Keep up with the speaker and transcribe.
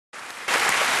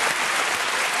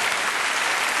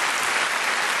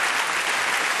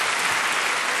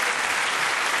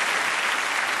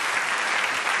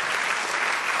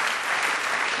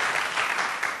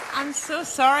I'm so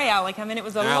sorry, Alec. I mean, it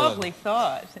was a lovely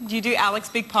thought. Do you do Alec's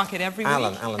Big Pocket every week?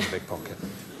 Alan's Big Pocket.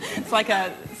 It's like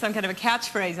some kind of a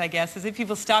catchphrase, I guess, as if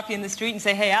people stop you in the street and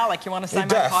say, "Hey, Alec, you want to sign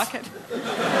my pocket?"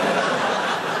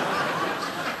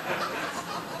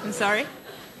 I'm sorry?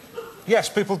 Yes,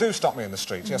 people do stop me in the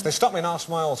street. Yes, they stop me and ask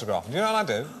for my autograph. And do you know what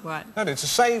I do? What? I do. To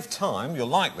save time, you'll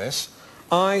like this,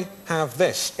 I have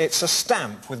this. It's a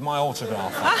stamp with my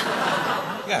autograph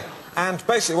on. Yeah. And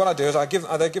basically what I do is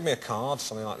they give me a card,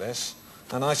 something like this,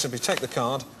 and I simply take the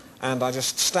card and I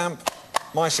just stamp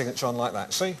my signature on like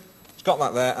that. See? It's got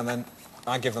that there, and then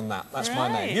I give them that. That's my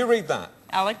name. You read that.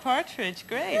 Alec Partridge,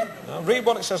 great. Now, read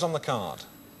what it says on the card.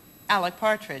 Alec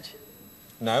Partridge.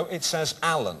 No, it says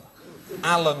Alan.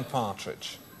 Alan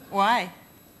Partridge. Why?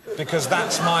 Because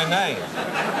that's my name.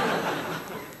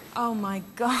 Oh, my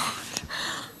God.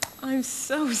 I'm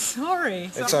so sorry.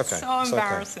 It's okay. So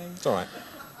embarrassing. Okay. It's all right.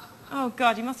 Oh,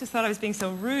 God, you must have thought I was being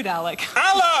so rude, Alec.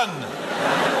 Alan!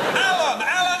 Alan!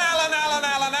 Alan, Alan, Alan,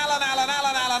 Alan, Alan, Alan,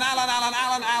 Alan, Alan, Alan, Alan,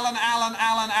 Alan, Alan, Alan,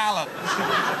 Alan, Alan.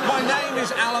 My name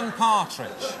is Alan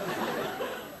Partridge.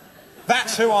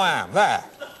 That's who I am. There.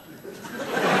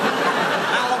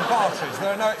 Alan Partridge.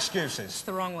 There are no excuses. It's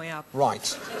the wrong way up.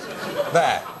 Right.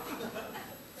 There.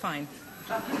 Fine.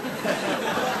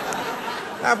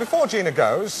 Now, before Gina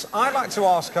goes, I'd like to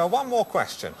ask her one more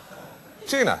question.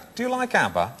 Gina, do you like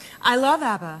ABBA? I love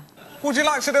ABBA. Would you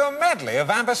like to do a medley of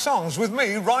ABBA songs with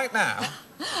me right now?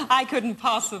 I couldn't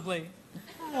possibly.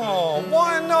 Oh,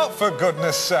 why not, for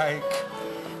goodness sake?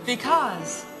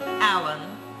 Because, Alan,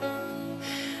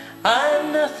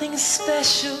 I'm nothing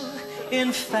special.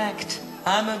 In fact,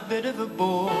 I'm a bit of a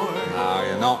bore. No,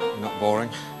 you're not. You're not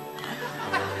boring.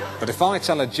 But if I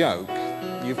tell a joke,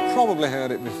 you've probably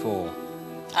heard it before.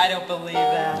 I don't believe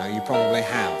that. No, you probably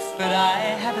have. But I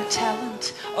have a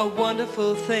talent, a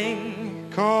wonderful thing.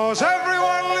 'Cause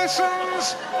everyone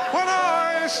listens when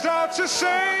I start to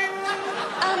sing.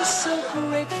 I'm so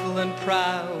grateful and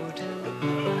proud.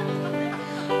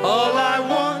 All I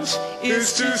want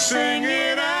is to sing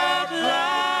it out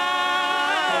loud.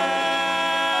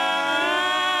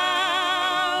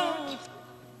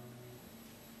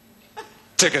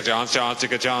 Take a John, John,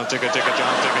 take a John, take a John, take a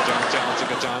John, take a John, take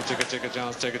a John, take a John, take a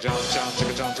John, take a John, take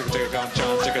a John, take a John, take a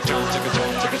John, take a John, take a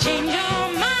John. Change your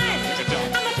mind.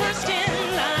 I'm the first in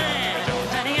line.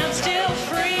 Honey, I'm still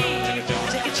free.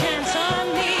 Take a chance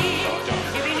on me.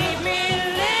 If you need me,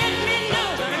 let me know.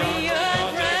 I'll be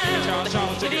around.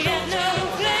 If you got no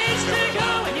place to go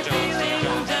and you're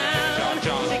feeling down,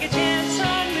 take a chance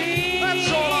on me. That's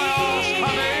all I ask,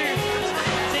 honey.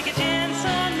 Take a chance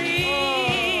on me.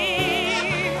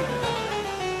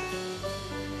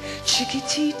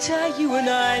 Chiquitita, you and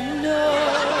I know.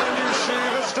 When you see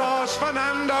the stars,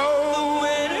 Fernando. The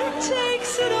winner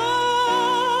takes it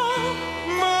all.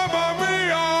 Mamma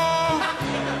mia,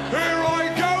 here I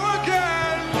go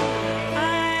again. I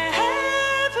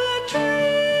have a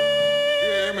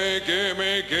dream.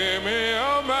 Give me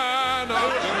a man of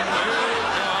the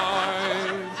midnight.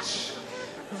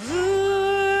 Voulez-vous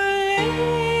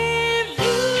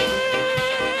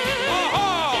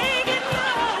take it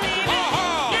slowly?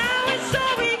 Now it's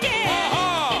all we get.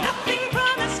 Nothing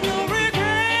promised, no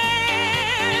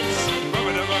regrets.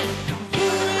 Voulez-vous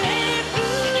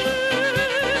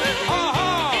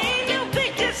make no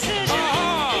big decision?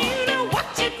 You know what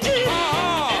to do.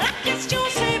 And I guess you'll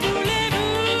say voulez-vous.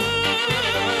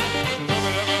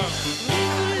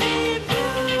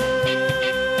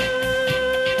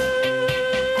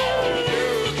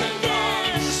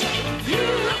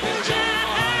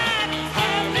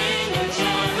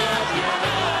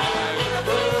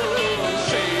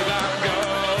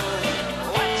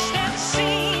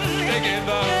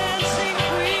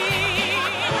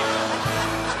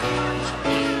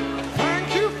 Thank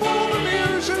you for the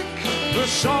music, the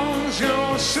songs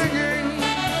you're singing.